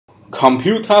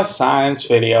Computer Science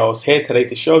Videos here today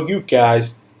to show you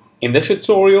guys in this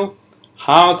tutorial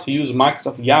how to use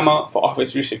Microsoft Yammer for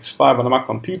Office 365 on a Mac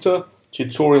computer.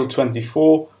 Tutorial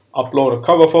 24, upload a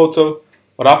cover photo.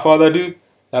 Without further ado,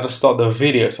 let us start the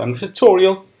video. So in this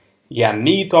tutorial, you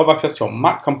need to have access to a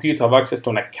Mac computer, have access to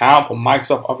an account for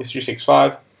Microsoft Office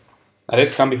 365. Now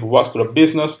this can be for work, school, or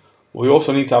business. We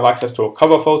also need to have access to a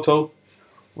cover photo.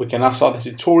 We can now start the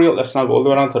tutorial. Let's now go all the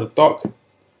way down to the dock.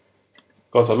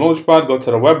 Go to Launchpad, go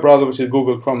to the web browser, which is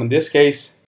Google Chrome in this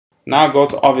case. Now go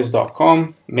to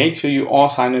office.com. Make sure you are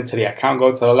signed into the account.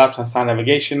 Go to the left-hand side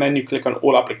navigation menu, click on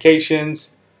all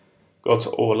applications. Go to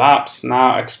all apps.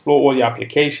 Now explore all your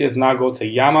applications. Now go to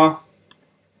Yammer.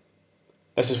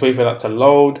 Let's just wait for that to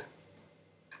load.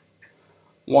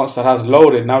 Once that has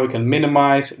loaded, now we can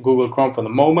minimize Google Chrome for the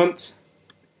moment.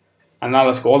 And now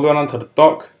let's go all the way down to the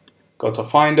dock. Go to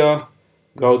Finder.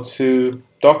 Go to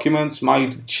Documents, My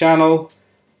YouTube Channel.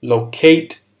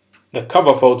 Locate the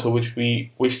cover photo which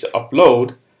we wish to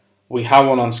upload. We have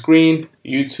one on screen,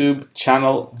 YouTube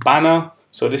channel banner.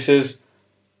 So this is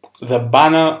the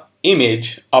banner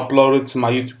image uploaded to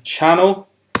my YouTube channel.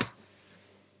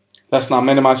 Let's now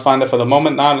minimize Finder for the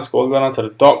moment. Now let's go all the way down to the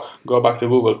dock. Go back to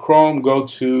Google Chrome. Go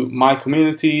to My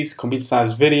Communities, Computer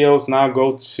Science Videos. Now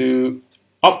go to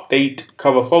Update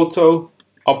Cover Photo,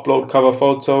 Upload Cover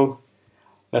Photo.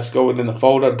 Let's go within the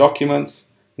folder Documents.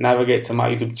 Navigate to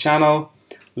my YouTube channel.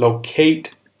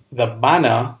 Locate the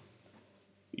banner,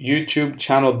 YouTube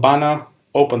channel banner.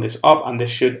 Open this up and this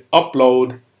should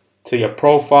upload to your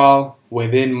profile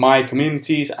within My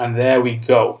Communities, and there we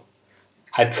go.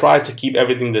 I try to keep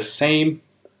everything the same.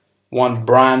 One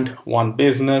brand, one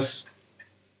business.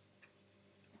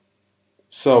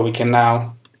 So we can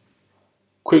now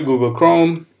quit Google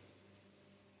Chrome,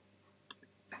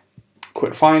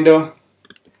 quit Finder.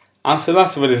 And so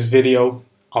that's it for this video.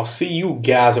 I'll see you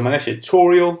guys in my next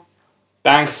tutorial.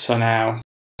 Thanks for now.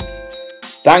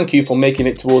 Thank you for making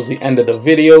it towards the end of the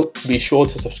video. Be sure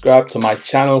to subscribe to my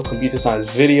channel, Computer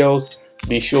Science Videos.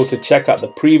 Be sure to check out the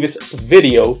previous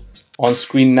video on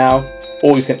screen now,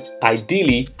 or you can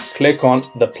ideally click on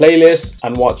the playlist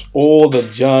and watch all the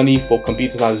journey for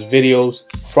Computer Science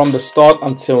Videos from the start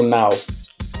until now.